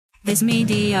This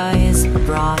media is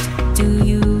brought to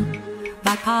you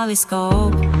by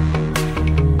Polyscope.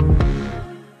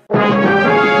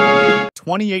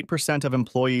 28% of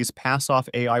employees pass off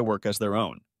AI work as their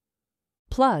own.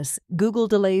 Plus, Google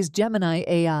delays Gemini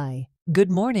AI. Good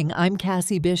morning, I'm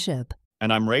Cassie Bishop.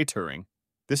 And I'm Ray Turing.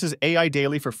 This is AI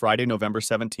Daily for Friday, November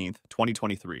 17th,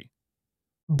 2023.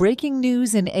 Breaking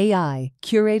news in AI,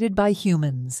 curated by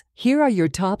humans. Here are your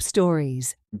top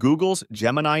stories. Google's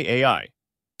Gemini AI.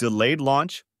 Delayed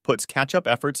launch puts catch-up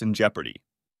efforts in jeopardy.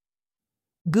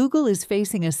 Google is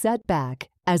facing a setback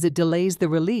as it delays the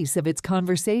release of its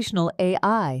conversational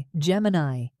AI,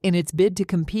 Gemini, in its bid to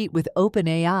compete with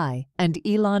OpenAI and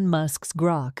Elon Musk's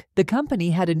Grok. The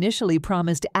company had initially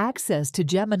promised access to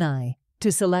Gemini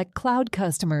to select cloud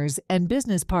customers and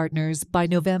business partners by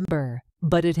November,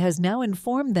 but it has now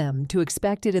informed them to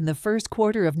expect it in the first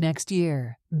quarter of next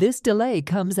year. This delay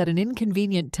comes at an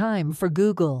inconvenient time for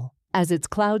Google, as its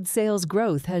cloud sales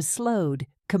growth has slowed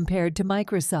compared to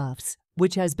Microsoft's,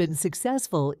 which has been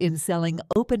successful in selling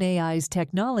OpenAI's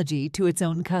technology to its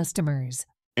own customers.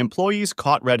 Employees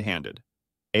caught red-handed.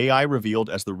 AI revealed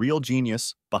as the real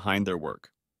genius behind their work.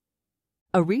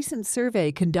 A recent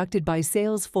survey conducted by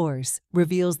Salesforce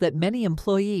reveals that many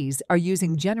employees are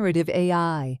using generative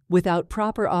AI without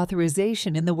proper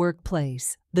authorization in the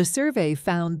workplace. The survey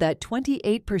found that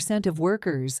 28% of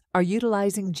workers are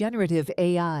utilizing generative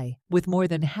AI, with more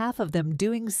than half of them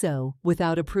doing so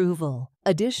without approval.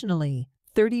 Additionally,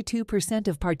 32%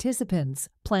 of participants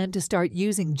plan to start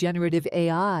using generative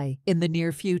AI in the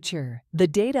near future. The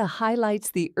data highlights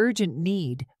the urgent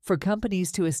need for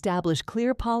companies to establish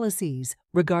clear policies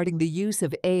regarding the use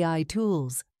of AI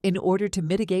tools in order to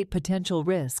mitigate potential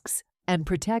risks and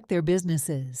protect their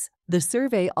businesses. The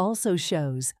survey also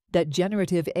shows that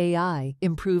generative AI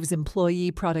improves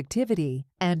employee productivity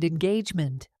and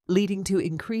engagement, leading to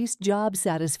increased job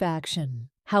satisfaction.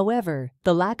 However,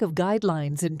 the lack of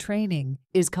guidelines and training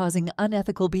is causing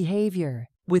unethical behavior,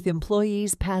 with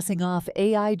employees passing off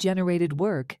AI-generated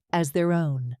work as their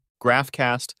own.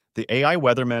 GraphCast, the AI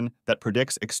weatherman that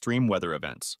predicts extreme weather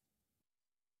events.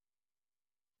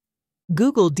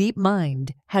 Google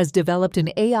DeepMind has developed an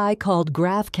AI called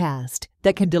GraphCast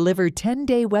that can deliver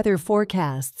 10-day weather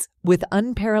forecasts with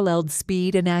unparalleled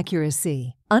speed and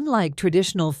accuracy. Unlike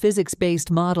traditional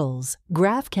physics-based models,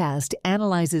 GraphCast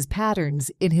analyzes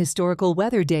patterns in historical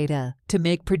weather data to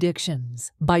make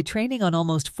predictions. By training on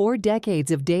almost 4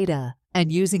 decades of data and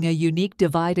using a unique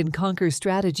divide-and-conquer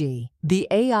strategy, the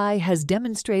AI has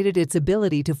demonstrated its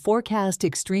ability to forecast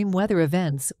extreme weather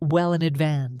events well in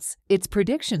advance. Its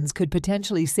predictions could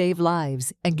potentially save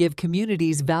lives and give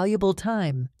communities valuable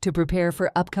time to prepare for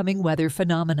upcoming weather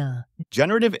phenomena.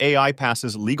 Generative AI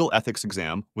passes legal ethics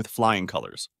exam with flying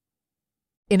colors.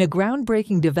 In a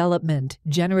groundbreaking development,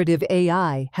 generative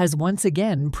AI has once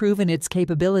again proven its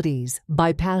capabilities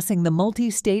by passing the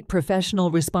Multi-State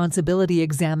Professional Responsibility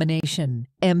Examination,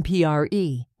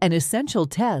 MPRE, an essential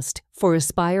test for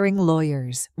aspiring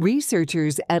lawyers.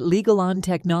 Researchers at Legal On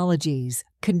Technologies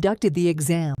conducted the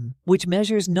exam, which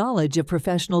measures knowledge of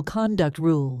professional conduct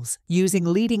rules, using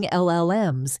leading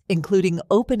LLMs, including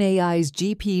OpenAI's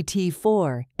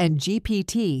GPT-4 and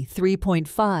GPT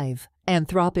 3.5.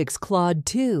 Anthropic's Claude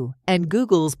 2, and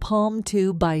Google's Palm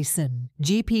 2 Bison.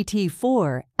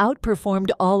 GPT-4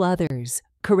 outperformed all others,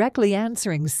 correctly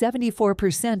answering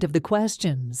 74% of the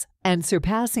questions and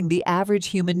surpassing the average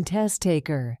human test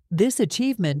taker. This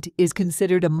achievement is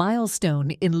considered a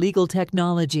milestone in legal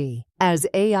technology, as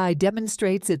AI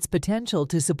demonstrates its potential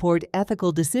to support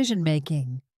ethical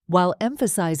decision-making, while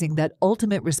emphasizing that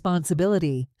ultimate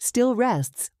responsibility still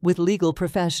rests with legal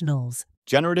professionals.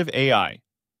 Generative AI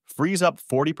frees up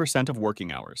 40% of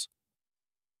working hours.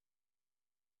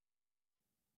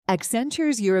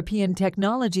 Accenture's European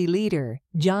technology leader,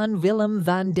 Jan Willem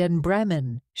van den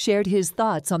Bremen, shared his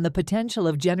thoughts on the potential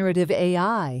of generative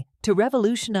AI to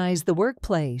revolutionize the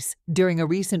workplace during a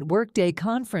recent Workday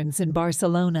conference in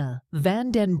Barcelona. Van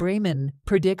den Bremen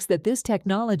predicts that this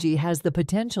technology has the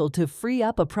potential to free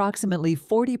up approximately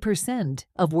 40%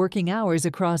 of working hours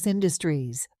across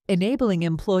industries, enabling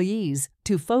employees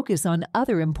to focus on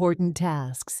other important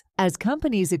tasks. As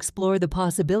companies explore the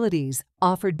possibilities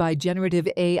offered by generative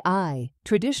AI,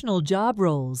 traditional job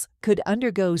roles could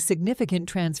undergo significant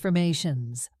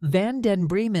transformations. Van den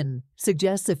Bremen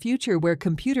suggests a future where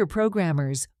computer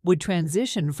programmers would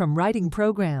transition from writing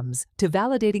programs to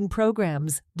validating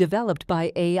programs developed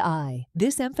by AI.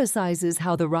 This emphasizes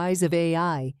how the rise of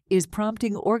AI is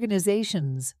prompting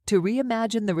organizations to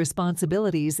reimagine the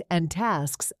responsibilities and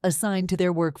tasks assigned to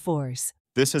their workforce.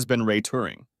 This has been Ray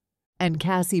Turing And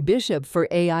Cassie Bishop for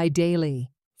AI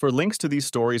Daily. For links to these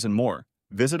stories and more,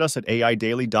 Visit us at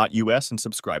aidaily.us and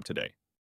subscribe today.